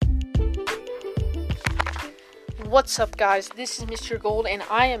What's up, guys? This is Mr. Gold, and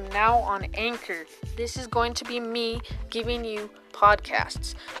I am now on Anchor. This is going to be me giving you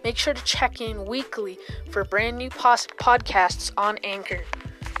podcasts. Make sure to check in weekly for brand new podcasts on Anchor.